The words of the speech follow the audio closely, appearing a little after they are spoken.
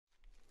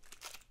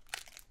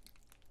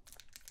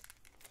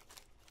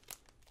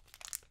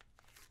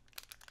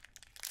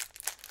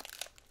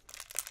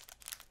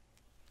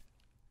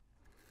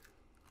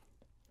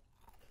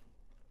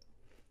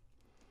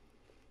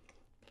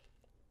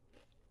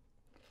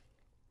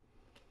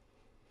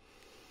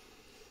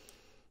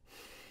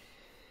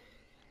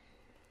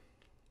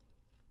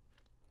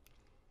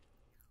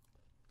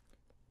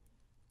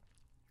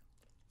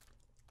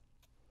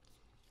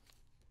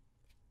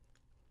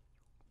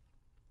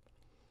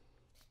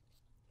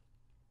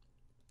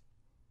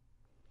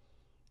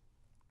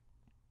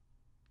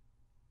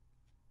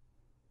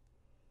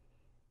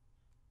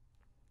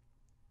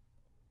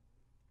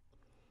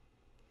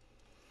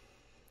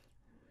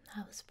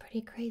That was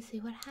pretty crazy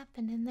what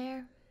happened in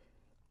there,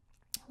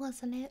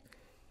 wasn't it?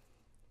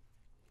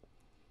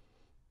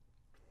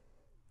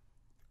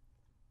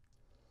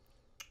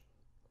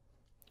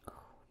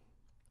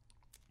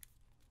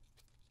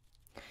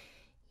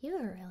 You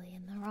were really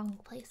in the wrong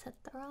place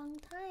at the wrong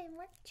time,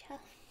 weren't you?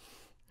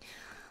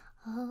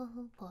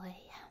 Oh boy.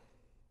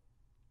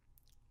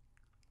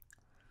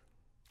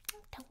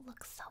 Don't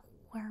look so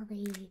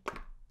worried.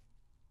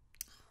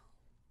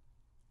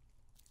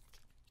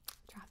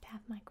 Dropped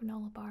half my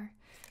granola bar.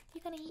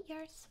 You gonna eat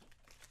yours?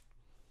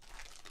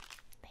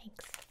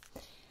 Thanks.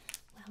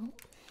 Well,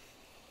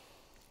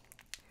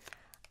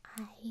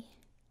 I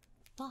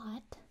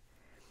thought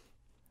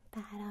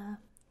that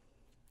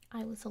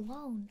I was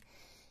alone,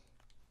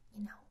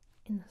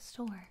 in the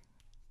store,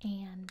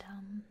 and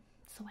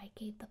so I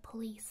gave the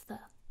police the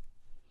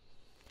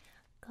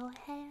go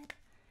ahead,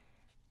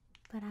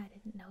 but I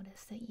didn't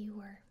notice that you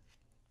were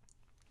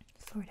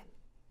sort of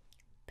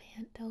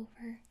bent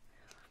over,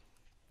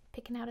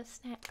 picking out a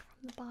snack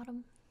from the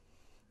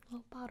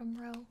bottom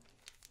row.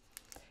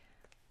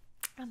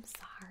 I'm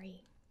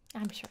sorry.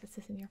 I'm sure this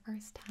isn't your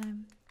first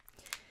time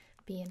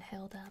being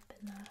held up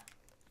in the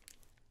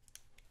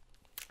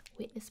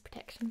witness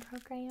protection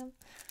program.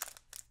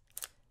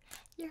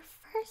 Your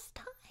first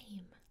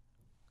time?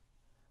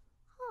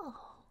 Oh,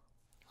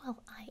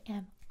 well, I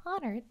am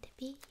honored to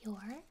be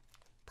your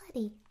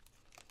buddy.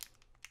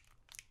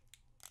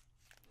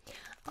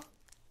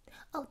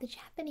 Oh, the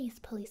Japanese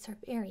police are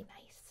very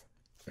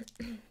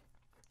nice.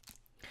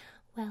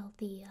 Well,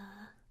 the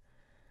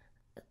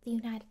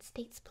United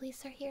States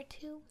police are here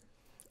too.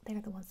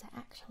 They're the ones that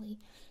actually,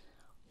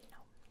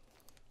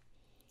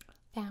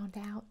 found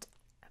out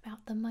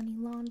about the money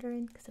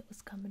laundering because it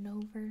was coming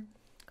over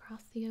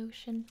across the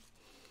ocean.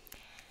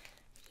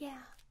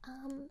 Yeah,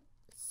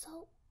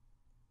 so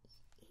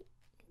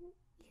you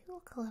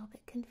look a little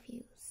bit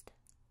confused.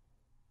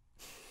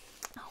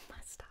 Oh my,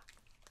 stop.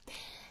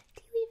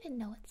 Do you even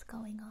know what's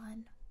going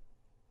on?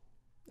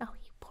 Oh,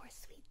 you poor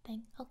sweet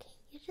thing. Okay,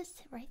 you just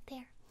sit right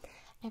there.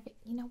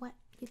 You know what?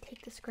 You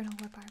take this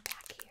granola bar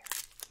back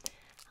here.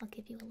 I'll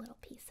give you a little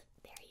piece of,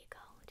 there you go.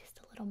 Just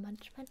a little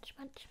munch, munch,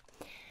 munch.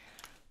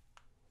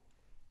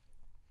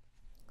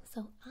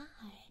 So I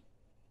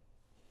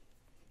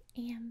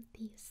am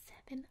the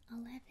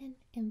 7-Eleven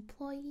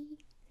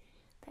employee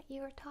that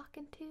you were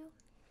talking to.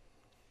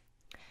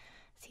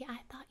 See, I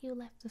thought you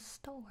left the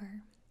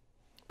store,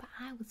 but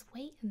I was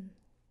waiting,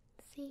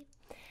 see,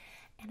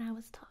 and I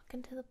was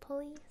talking to the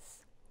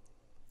police.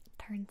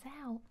 Turns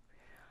out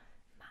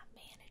my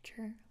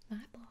manager,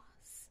 my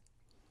boss,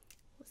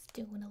 was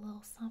doing a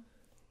little something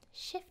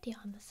shifty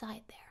on the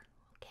side there,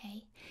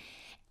 okay?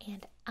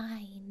 And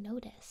I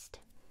noticed.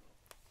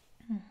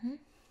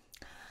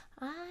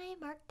 I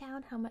marked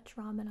down how much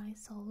ramen I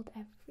sold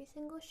every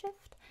single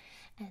shift,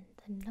 and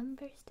the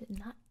numbers did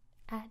not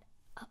add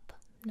up.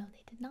 No,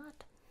 they did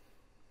not.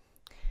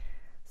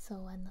 So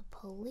when the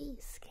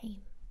police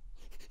came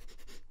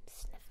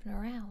sniffing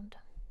around,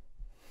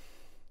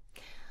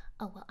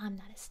 oh well, I'm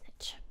not a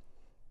snitch.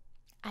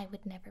 I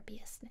would never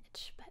be a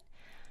snitch, but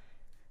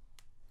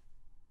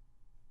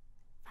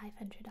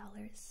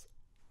 $500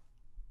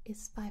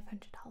 is $500.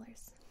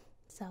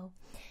 So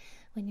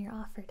when you're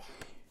offered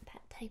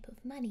that type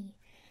of money,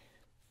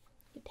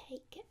 you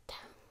take it.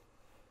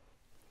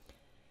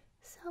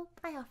 So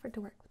I offered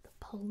to work with the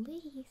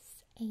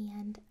police,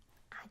 and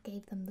I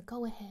gave them the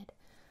go-ahead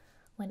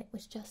when it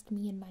was just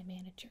me and my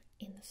manager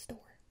in the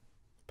store.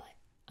 But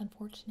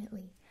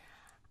unfortunately,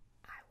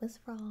 I was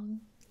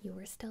wrong. You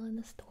were still in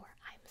the store.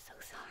 I'm so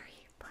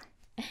sorry,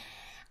 but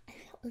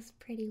that was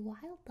pretty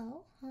wild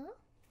though, huh?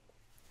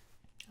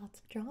 Lots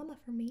of drama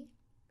for me.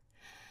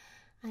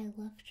 I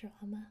love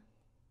drama.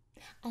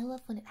 I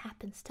love when it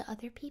happens to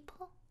other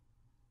people.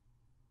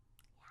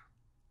 Yeah.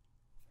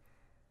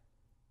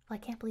 Well,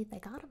 I can't believe they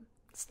got him.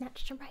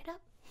 Snatched him right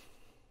up.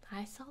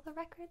 I saw the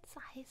records.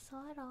 I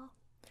saw it all.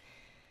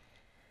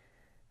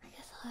 I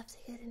guess I'll have to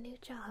get a new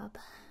job.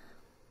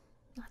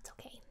 That's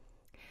okay.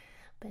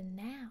 But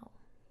now,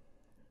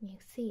 you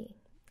see,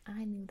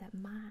 I knew that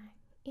my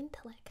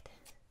intellect,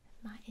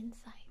 my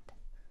insight,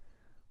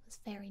 was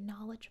very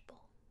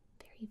knowledgeable,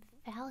 very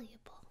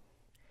valuable.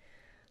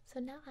 So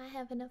now I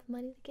have enough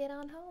money to get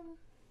on home.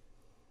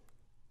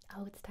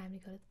 Oh, it's time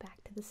to go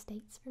back to the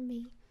States for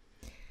me.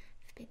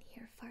 I've been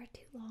here far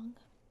too long.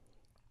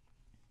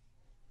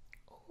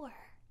 Or,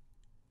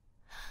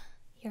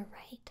 you're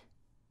right.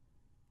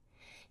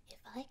 If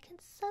I can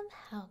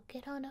somehow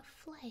get on a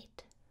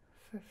flight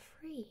for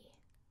free,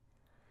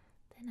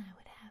 then I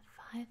would have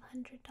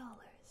 $500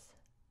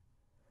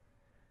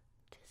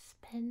 to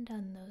spend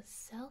on those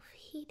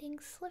self-heating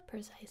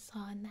slippers I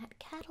saw in that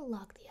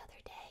catalog the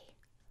other day.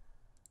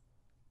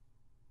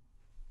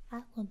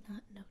 I will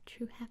not know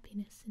true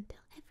happiness until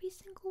every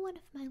single one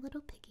of my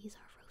little piggies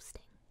are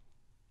roasting.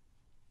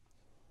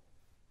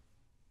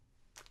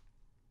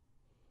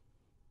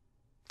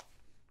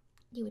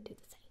 You would do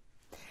the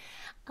same.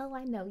 Oh,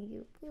 I know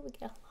you. We would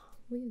get along.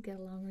 We would get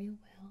along real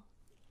well.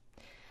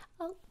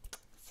 Oh,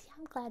 see,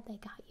 I'm glad they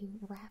got you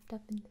wrapped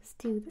up in this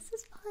too. This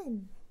is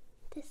fun.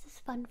 This is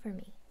fun for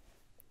me.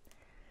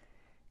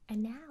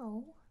 And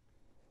now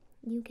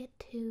you get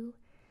to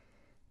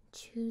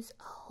choose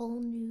a whole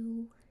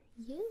new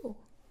you.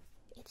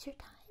 It's your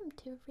time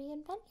to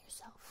reinvent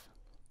yourself.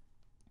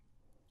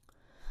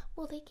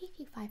 Well, they gave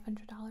you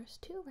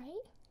 $500 too,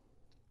 right?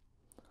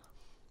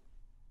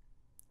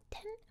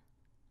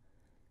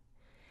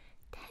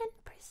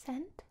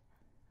 10%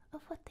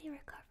 of what they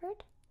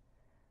recovered?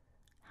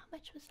 How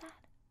much was that?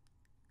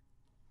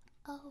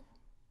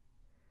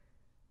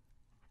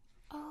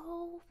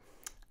 Oh,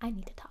 I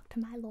need to talk to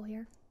my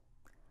lawyer.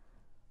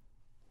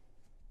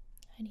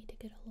 I need to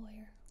get a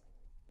lawyer.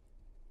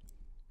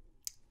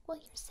 Well,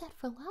 you're set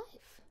for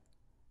life.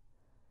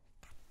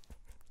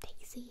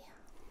 Daisy.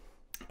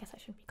 I guess I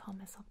shouldn't be calling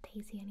myself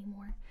Daisy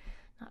anymore.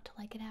 Not till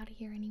I get out of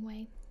here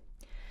anyway.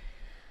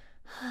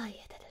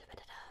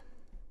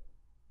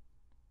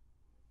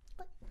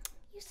 But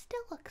you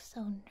still look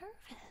so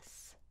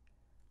nervous.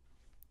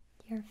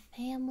 Your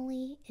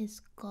family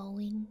is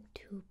going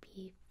to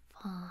be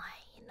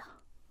fine.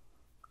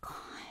 God.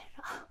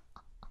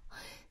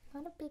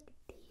 Not a big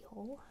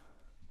deal.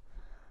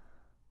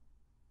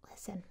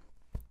 Listen,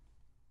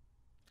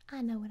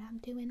 I know what I'm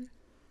doing,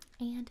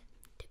 and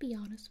to be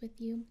honest with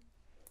you,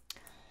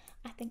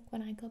 I think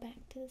when I go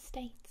back to the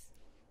States,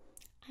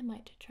 I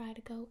might try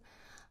to go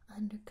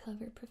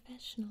undercover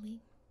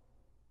professionally.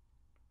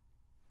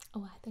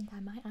 Oh, I think I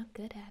might. I'm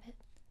good at it.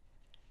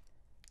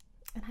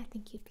 And I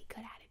think you'd be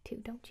good at it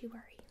too, don't you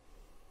worry.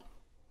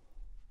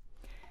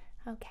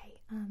 Okay,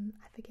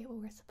 I forget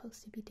what we're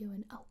supposed to be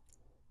doing. Oh,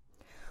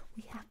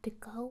 we have to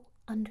go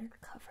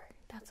undercover.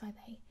 That's why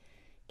they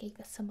gave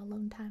us some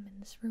alone time in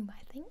this room,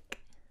 I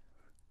think.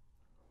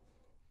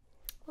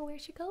 Well,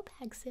 where's your go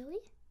bag,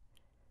 silly?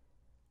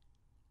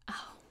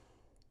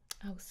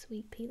 Oh,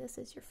 sweet pea, this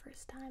is your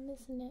first time,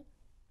 isn't it?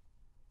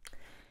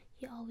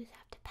 You always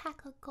have to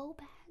pack a go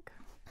bag.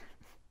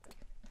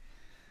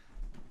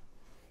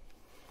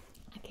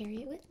 I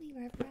carry it with me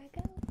wherever I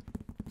go,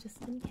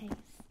 just in case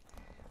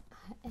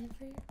I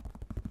ever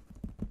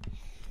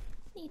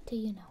need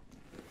to,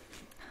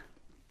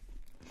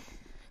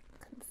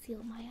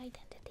 conceal my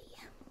identity.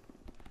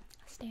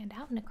 Stand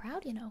out in a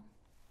crowd, That's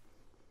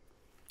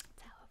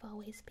how I've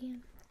always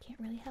been. Can't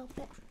really help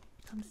it.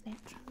 Comes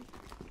naturally.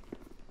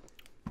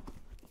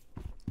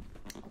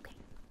 Okay.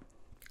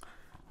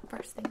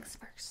 First things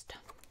first.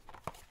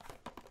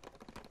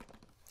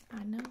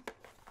 I know.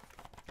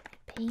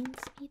 It pains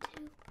me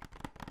too.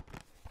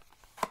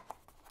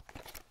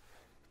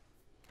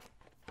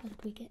 What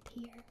did we get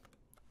here?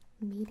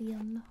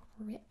 Medium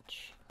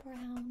rich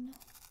brown.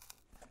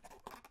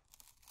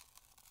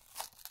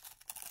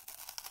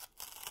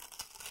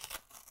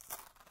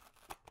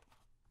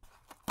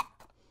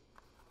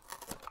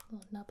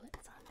 Little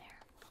nublets on there.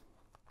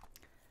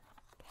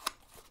 Okay.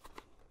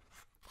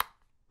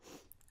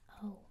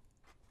 Oh.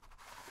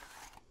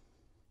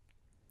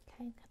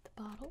 Okay, got the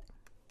bottle.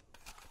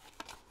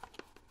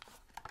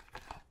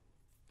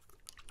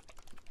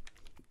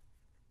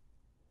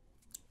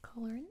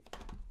 Colorant.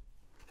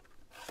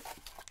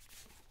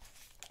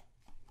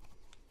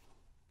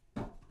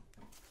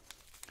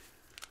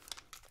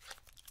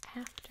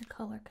 After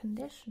color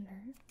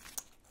conditioner.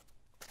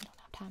 I don't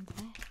have time for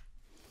that.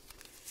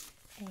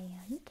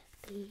 And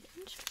the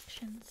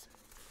instructions.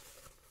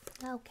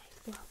 Okay,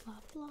 blah blah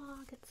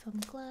blah. Get some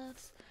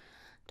gloves.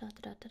 Da da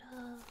da da da.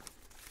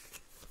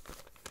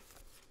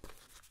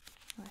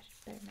 Oh, I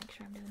should better make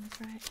sure I'm doing this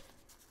right.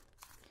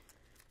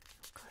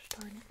 Gosh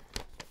darn it.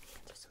 The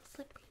hands are so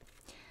slippery.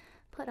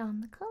 Put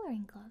on the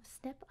coloring gloves.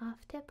 Snip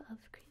off tip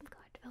of cream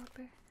card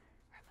developer.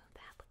 Remove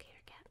the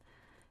applicator cap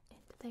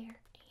into there.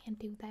 And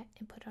do that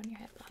and put it on your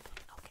head.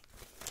 Okay.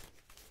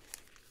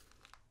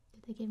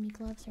 Did they give me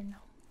gloves or no?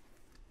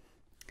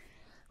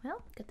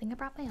 Well, good thing I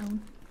brought my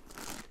own.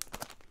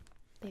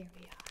 There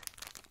we are.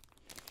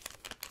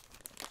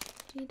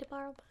 Do you need to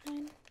borrow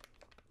mine?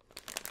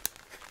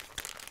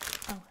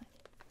 Oh, honey.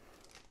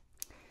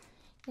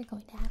 You're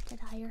going to have to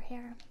dye your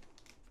hair.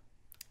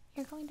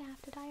 You're going to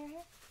have to dye your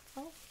hair?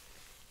 Oh.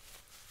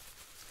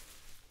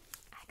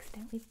 I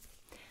accidentally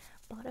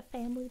bought a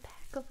family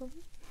pack of them.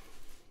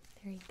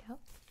 There you go.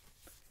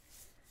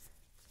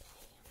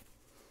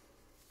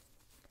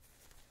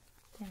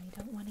 Now you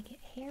don't want to get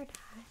hair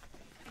dye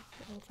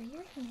all over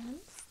your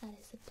hands. That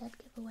is a dead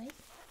giveaway.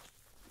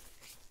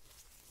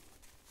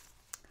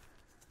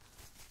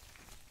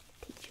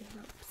 Teach you the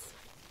ropes.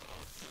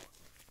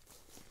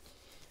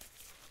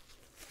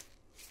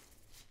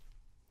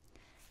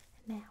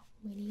 Now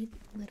we need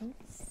little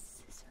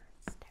scissors.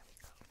 There we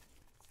go.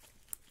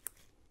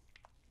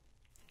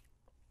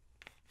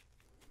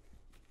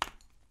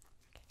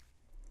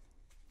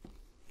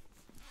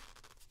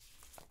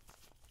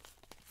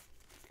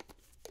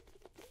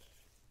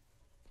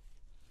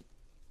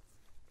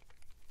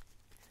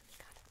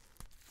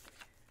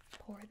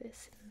 Pour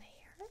this in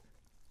there.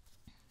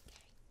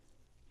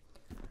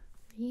 Okay.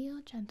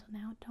 Real gentle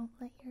now. Don't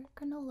let your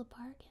granola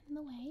bar get in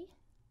the way.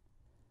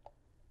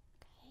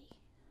 Okay.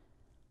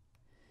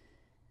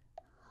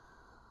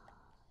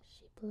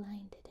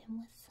 blinded him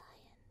with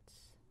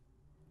science.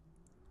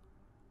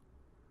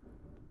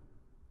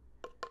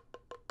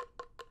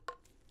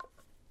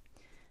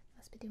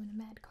 Must be doing a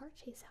mad car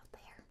chase out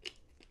there.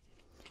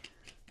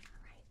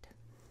 Alright.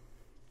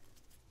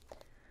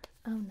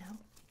 Oh no.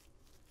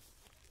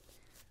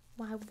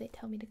 Why would they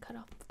tell me to cut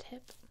off the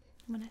tip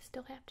when I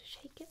still have to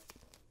shake it?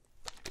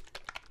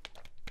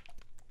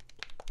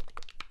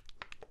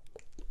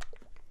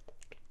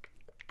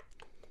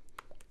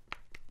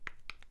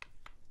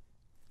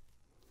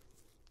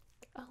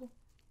 Oh.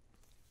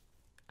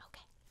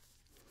 Okay.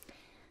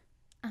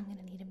 I'm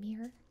gonna need a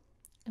mirror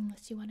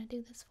unless you want to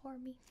do this for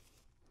me.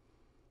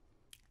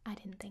 I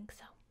didn't think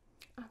so.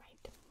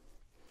 Alright.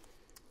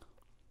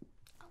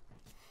 Oh.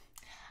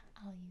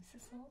 I'll use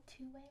this little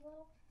two-way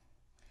little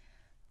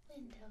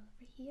window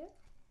over here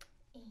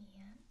and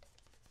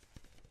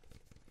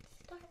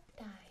start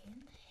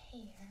dyeing the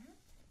hair.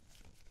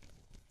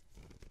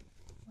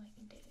 What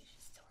you do is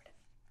just sort of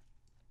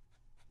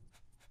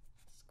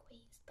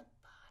squeeze the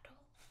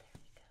bottle. There we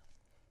go.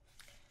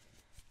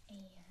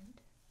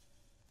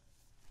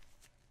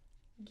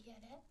 And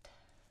get it.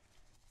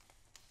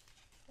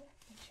 Oh,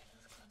 make sure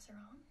those gloves are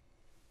on.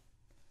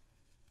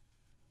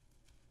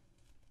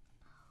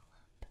 All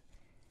up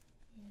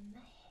in the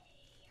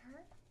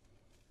hair.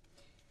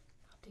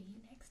 I'll do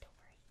you next, don't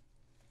worry.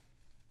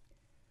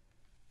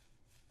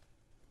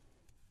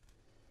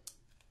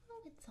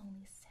 Oh, it's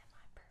only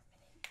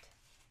semi-permanent.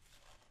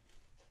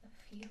 The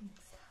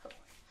fumes, though.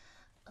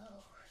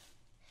 Oh,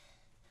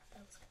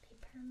 those could be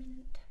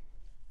permanent.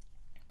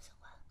 So,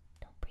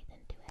 don't breathe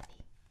in too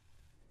heavy.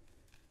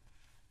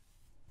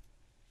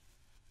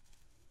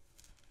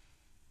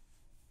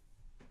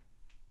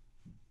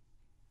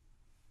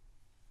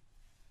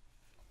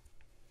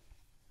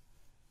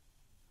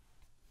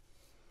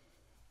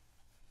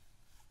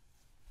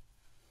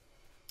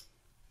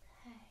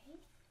 Okay.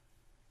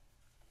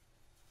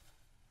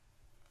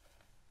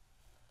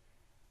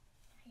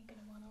 You're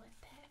gonna want to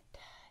let that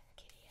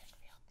get in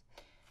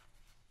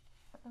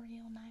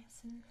real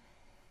nice and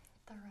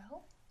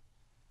thorough.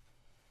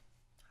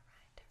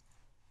 Alright.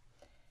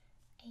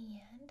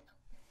 And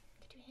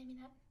could you hand me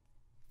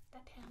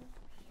that towel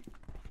over here?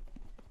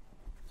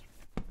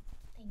 Yeah.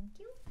 Thank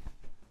you.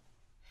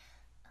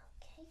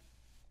 Okay. I'm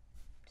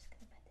just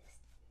gonna put this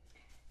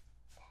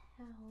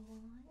towel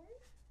on.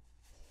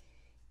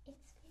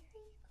 It's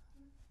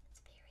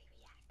very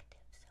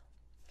reactive, so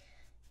your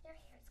hair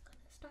is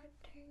gonna start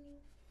turning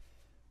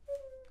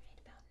right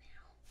about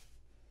now.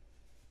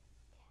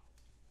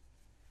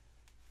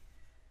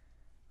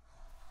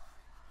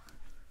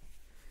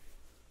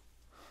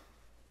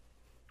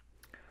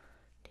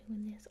 Okay.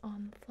 Doing this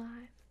on the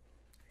fly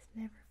is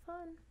never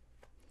fun.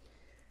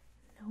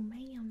 No,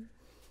 ma'am.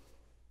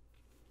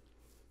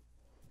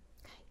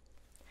 Okay.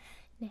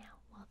 Now,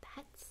 while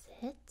that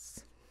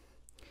sits,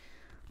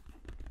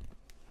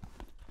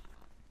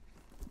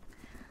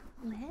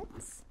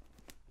 let's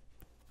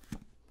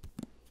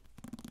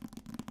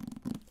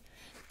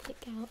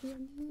pick out your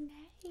new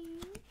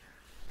name.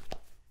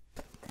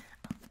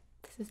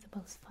 This is the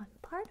most fun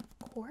part, of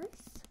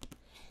course.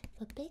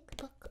 The big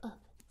book of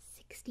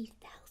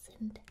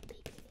 60,000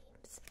 baby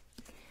names.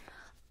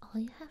 All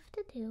you have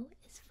to do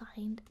is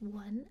find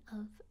one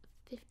of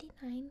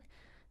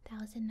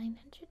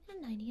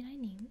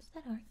 59,999 names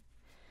that are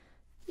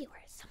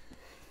yours.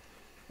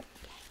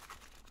 Okay.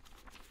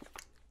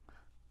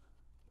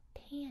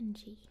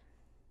 Tangy.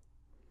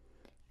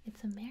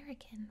 It's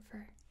American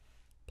for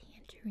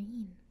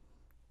tangerine.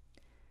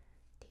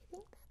 Do you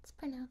think that's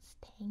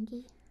pronounced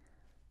tangy?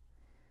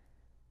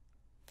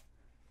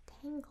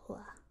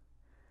 Tangela.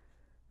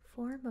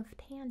 Form of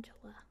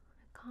Tangela. A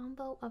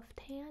combo of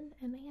Tan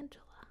and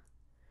Angela.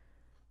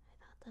 I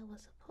thought that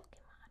was a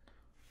Pokemon.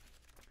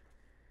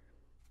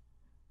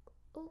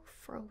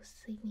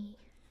 Frosini.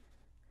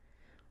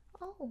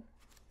 Oh.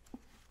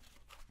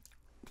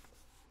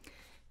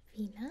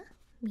 Vina,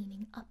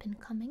 meaning up and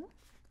coming.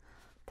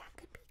 That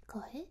could be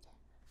good.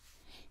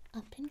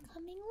 Up and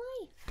coming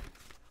life.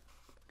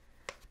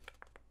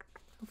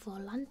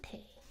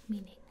 Volante,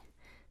 meaning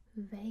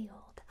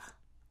veiled,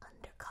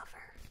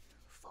 undercover.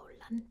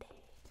 Volante.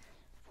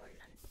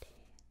 Volante.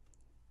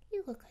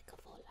 You look like a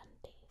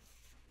volante.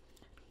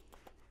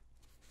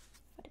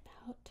 What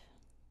about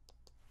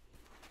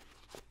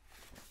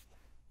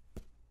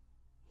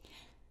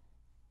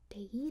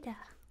Deida,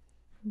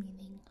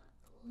 meaning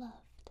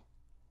loved.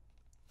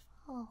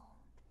 Oh.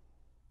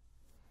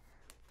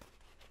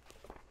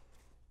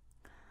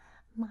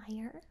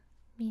 Meyer,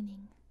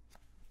 meaning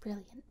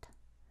brilliant.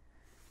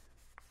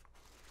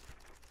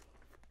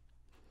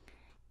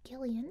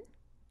 Gillian,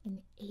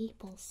 an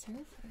able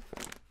server.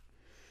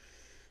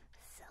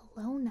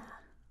 Salona.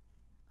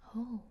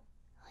 Oh,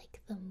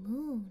 like the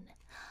moon.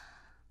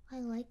 I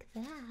like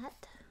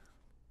that.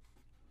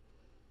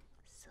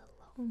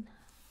 Salona.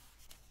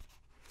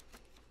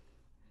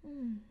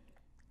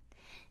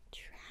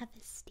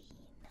 Travestine.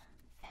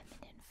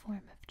 Feminine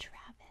form of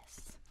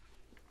Travis.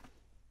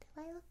 Do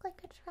I look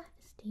like a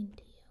travestine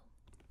to you?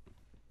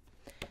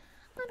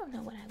 I don't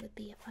know what I would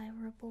be if I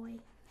were a boy.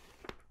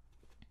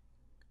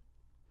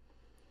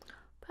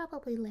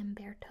 Probably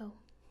Lamberto.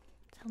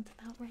 Sounds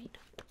about right.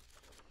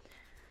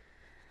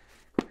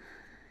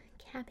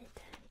 Cabot,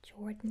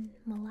 Jordan,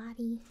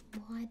 Malati,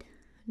 Maud,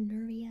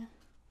 Nuria.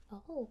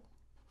 Oh,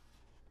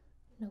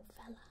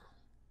 Novella,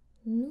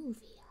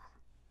 Nuvia.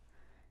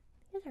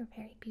 These are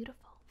very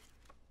beautiful.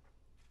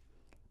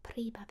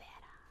 Primavera,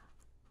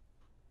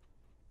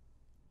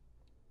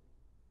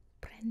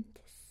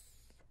 Prentice,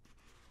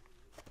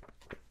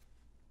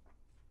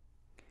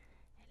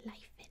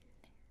 Leifen,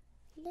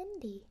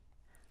 Lindy.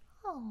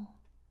 Oh,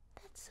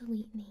 that's a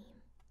sweet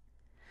name.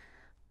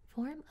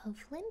 Form of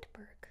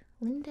Lindbergh,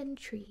 linden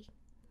tree,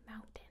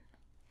 mountain.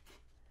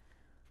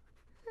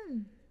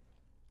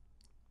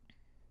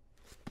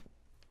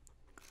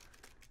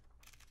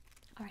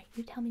 Alright,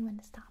 you tell me when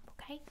to stop,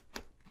 okay?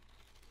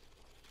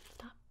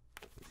 Stop.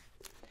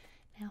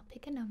 Now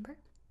pick a number.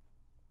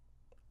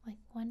 Like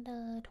 1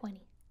 to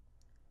 20.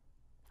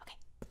 Okay.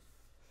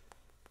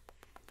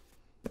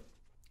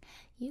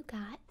 You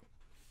got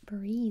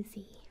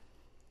Breezy.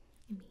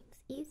 It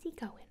means easy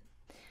going.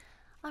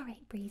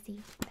 Alright,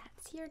 Breezy,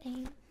 that's your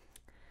name.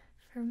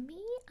 For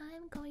me,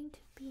 I'm going to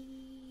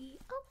be,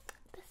 oh,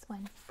 this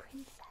one,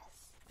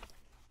 Princess.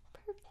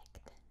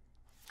 Perfect.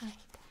 Alright,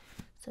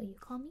 so you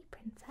call me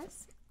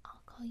Princess.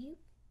 I'll call you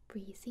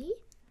Breezy.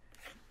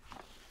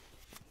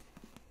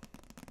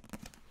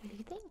 What do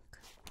you think?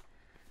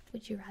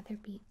 Would you rather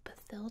be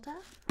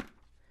Bathilda?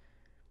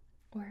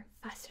 Or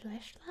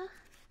Vasileshla?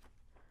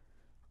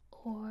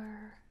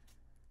 Or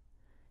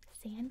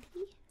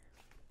Sandy?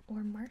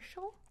 Or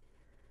Marshall?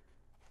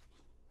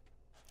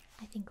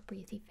 I think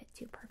Breezy fits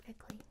you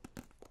perfectly.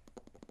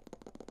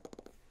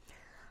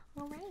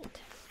 Alright,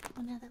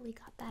 well now that we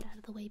got that out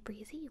of the way,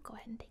 Breezy, you go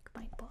ahead and take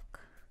my book.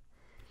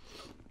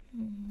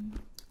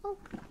 Oh,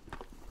 would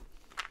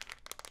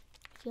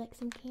you like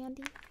some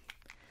candy?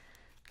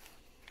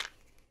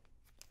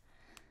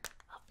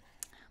 Oh,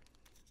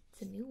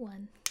 it's a new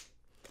one.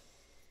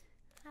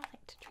 I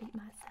like to treat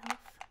myself.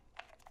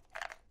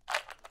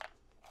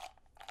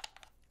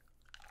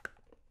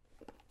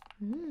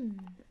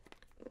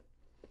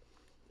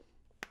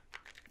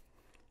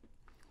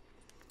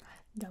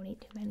 Don't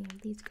eat too many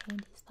of these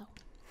candies though.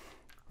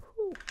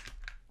 Whew.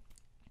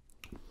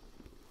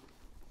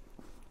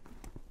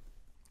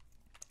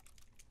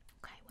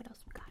 Okay, what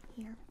else we got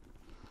here?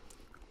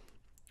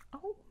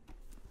 Oh,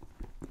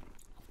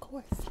 of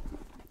course.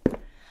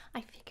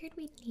 I figured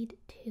we'd need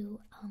to,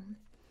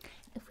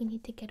 if we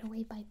need to get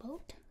away by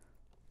boat.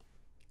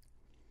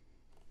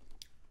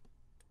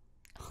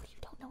 Oh, you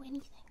don't know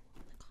anything.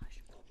 Oh my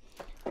gosh.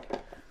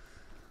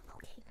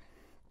 Okay,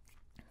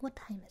 what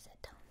time is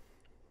it?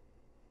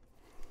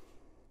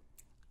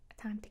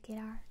 Time to get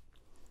our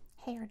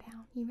hair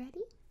down. You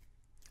ready?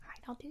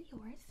 Alright, I'll do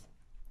yours.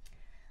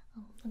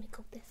 Oh, let me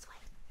go this way.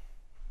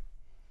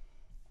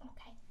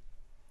 Okay.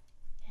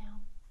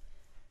 Now,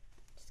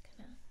 I'm just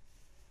gonna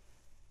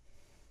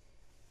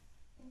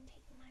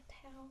take my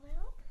towel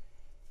out.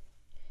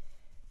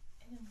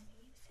 And I'm gonna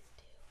use it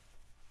to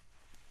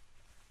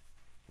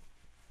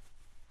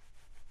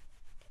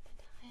get the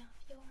dye off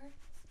yours.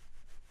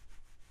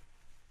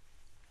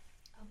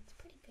 Oh, it's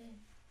pretty good.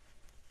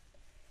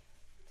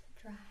 It's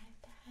a dry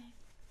dye.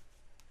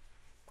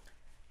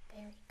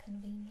 Very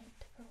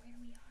convenient for where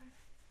we are.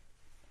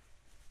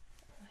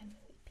 Oh, I knew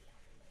we'd be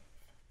on the move.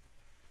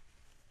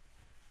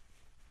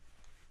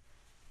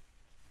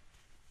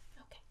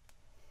 Okay.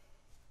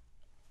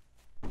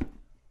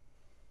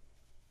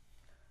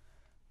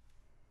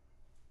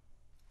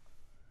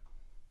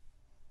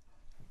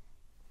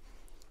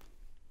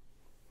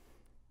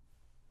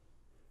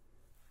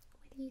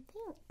 What do you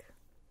think?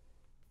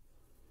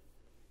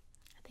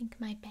 I think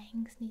my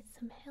bangs need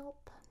some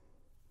help.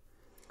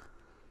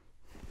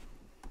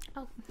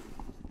 Oh,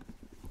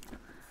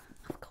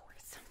 of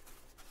course.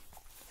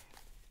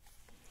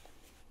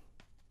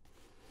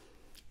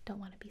 Don't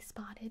want to be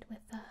spotted with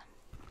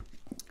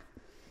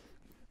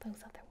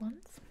those other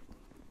ones.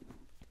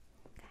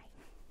 Okay.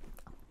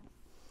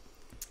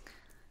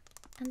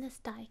 And this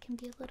dye can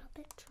be a little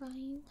bit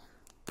drying.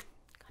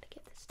 Gotta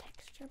get this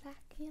texture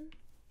back in.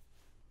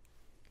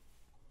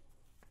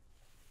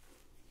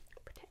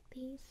 Protect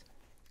these.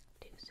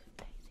 Too soon,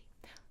 Daisy.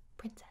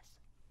 Princess.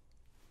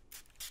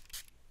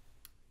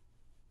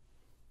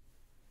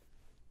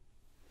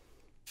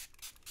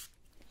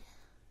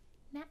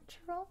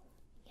 Natural,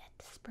 yet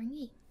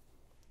springy.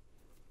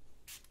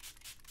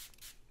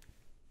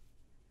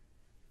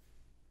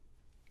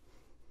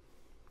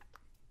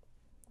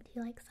 Would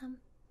you like some?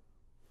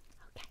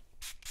 Okay.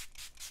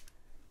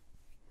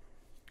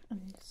 I'm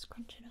going to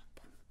scrunch it up.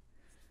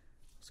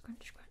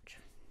 Scrunch, scrunch.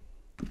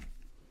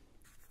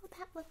 Oh,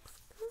 that looks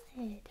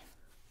good.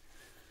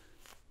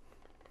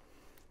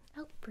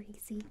 Oh,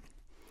 Breezy.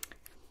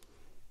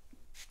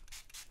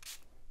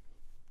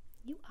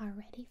 You are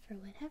ready for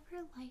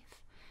whatever life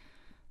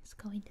is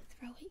going to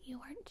throw at you,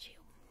 aren't you?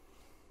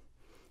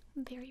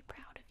 I'm very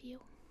proud of you.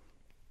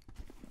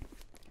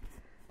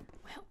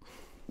 Well,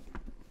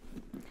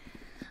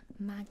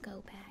 my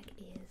go bag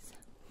is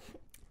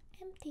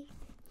empty.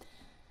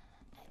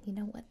 And you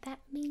know what that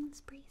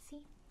means,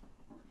 Breezy?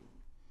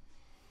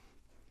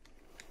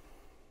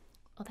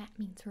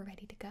 means we're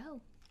ready to go.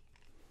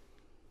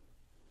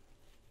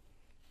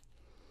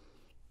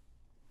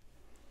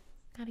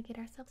 Gotta get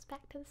ourselves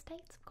back to the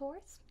States, of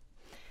course.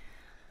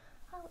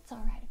 Oh, it's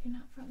alright if you're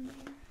not from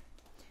there.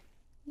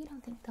 You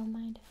don't think they'll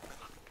mind if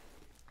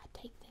I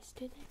take this,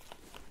 do they?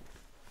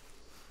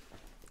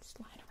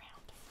 Slide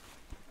around.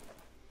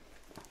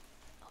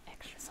 A little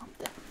extra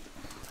something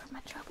for my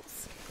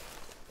troubles.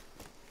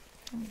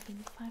 I'm gonna give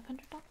you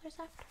 $500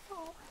 after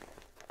all.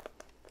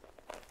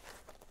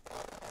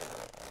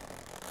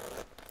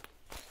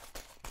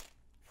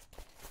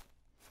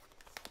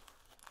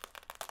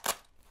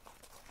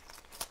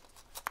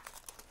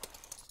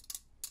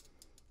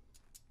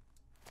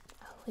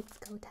 Oh, it's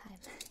go time.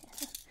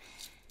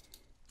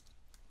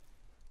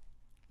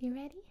 You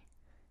ready?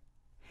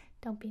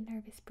 Don't be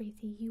nervous,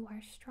 Breezy. You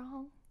are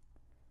strong,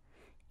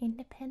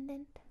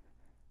 independent,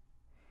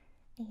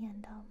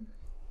 and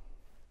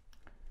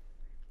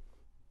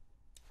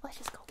let's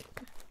just go.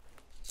 Come on.